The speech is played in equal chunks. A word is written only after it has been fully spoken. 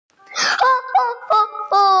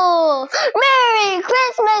ho! Merry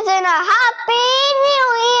Christmas and a Happy New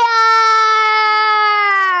Year!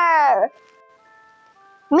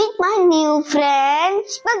 Meet my new friend,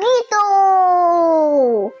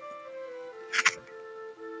 Spaghetto!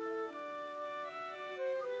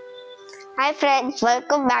 Hi friends,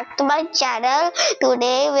 welcome back to my channel.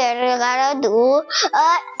 Today we are gonna do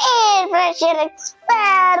an air pressure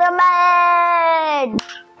experiment.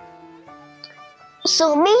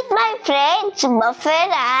 So meet my friends Muffin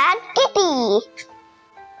and Kitty.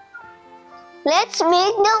 Let's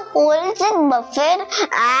make the holes in Muffin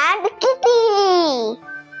and Kitty.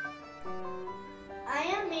 I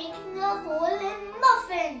am making a hole in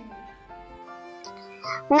Muffin.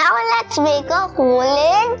 Now let's make a hole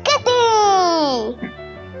in Kitty.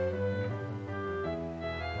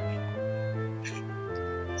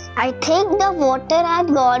 I think the water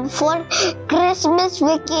had gone for Christmas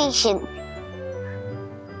vacation.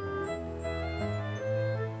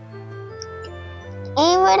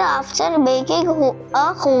 Even after making a hole,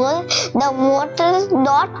 the water is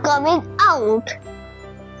not coming out.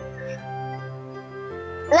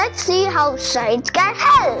 Let's see how science can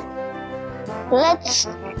help. Let's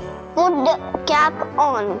put the cap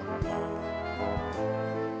on.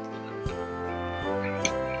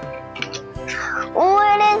 Oh,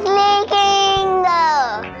 it is leaking.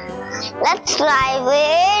 Let's try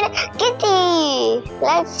with Kitty.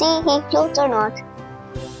 Let's see he floats or not.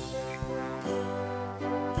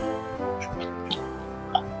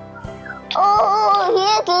 Oh, he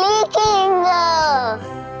is leaking.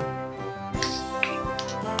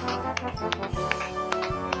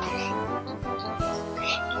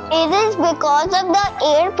 It is because of the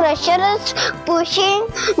air pressure is pushing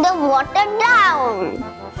the water down.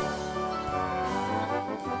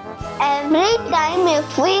 Every time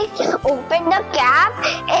if we open the cap,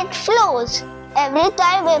 it flows. Every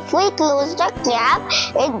time if we close the cap,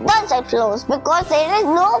 it doesn't flow because there is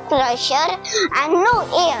no pressure and no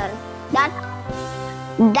air.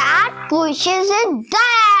 That pushes it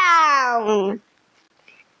down.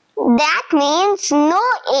 That means no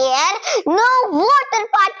air, no water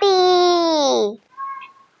party.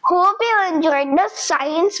 Hope you enjoyed the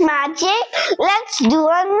science magic. Let's do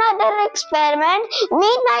another experiment.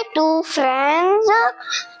 Meet my two friends,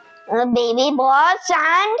 Baby Boss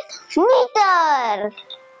and Meter.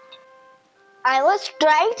 I was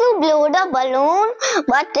trying to blow the balloon,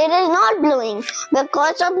 but it is not blowing.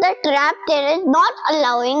 Because of the trap, it is not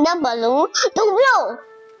allowing the balloon to blow.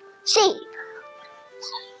 See,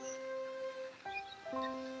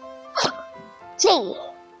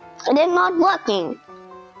 it is not working.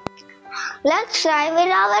 Let's try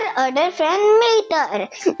with our other friend Meter.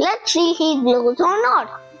 Let's see he blows or not.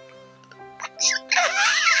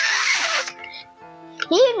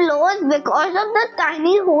 He blows because of the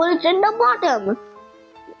tiny holes in the bottom.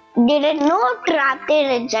 There is no trap air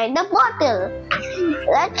inside the bottle.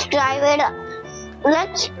 Let's try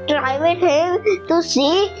with him to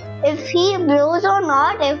see if he blows or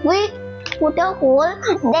not. If we put a hole,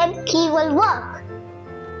 then he will work.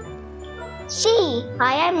 See,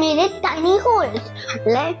 I have made it tiny holes.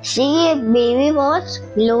 Let's see if Baby Boss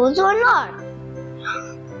blows or not.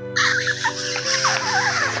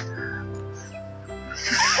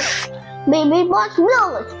 Baby Boss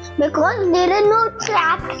blows because there is no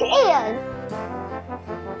trapped air.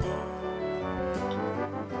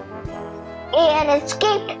 Air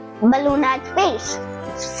escaped, balloon has space.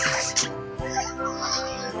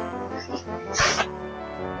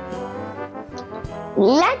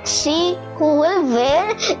 Let's see who will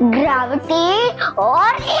win, gravity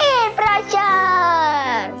or air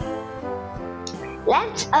pressure.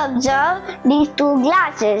 Let's observe these two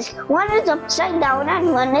glasses. One is upside down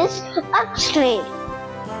and one is up straight.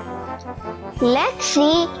 Let's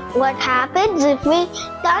see what happens if we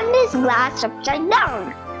turn this glass upside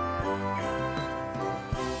down.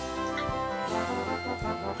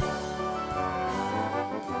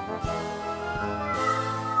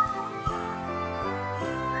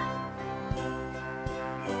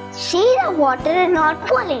 See, the water is not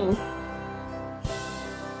falling.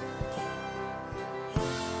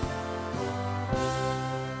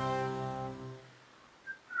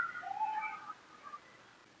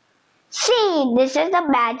 See, this is the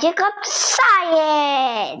magic of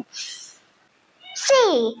science.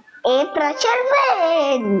 See, air pressure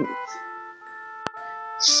wins.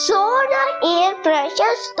 So the air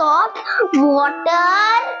pressure stopped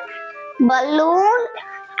water, balloon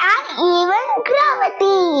and even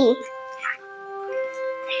gravity.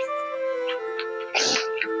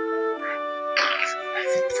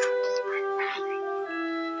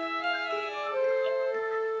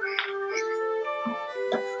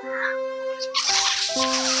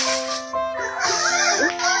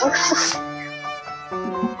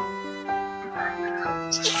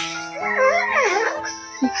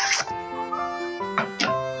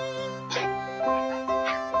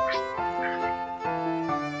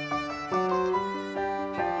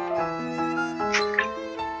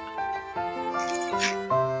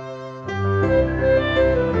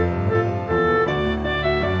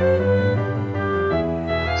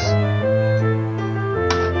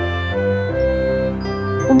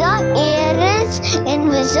 The air is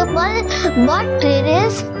invisible, but it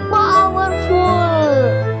is powerful.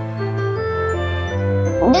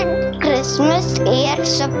 Did Christmas air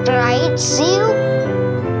surprise you?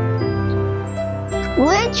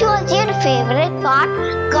 Which was your favorite part?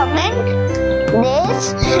 Comment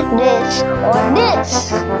this, or this.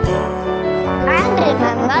 And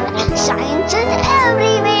remember, science is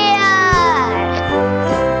everywhere.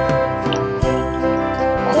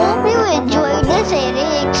 Hope you enjoyed this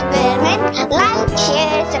airy experiment. Like,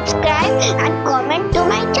 share, subscribe, and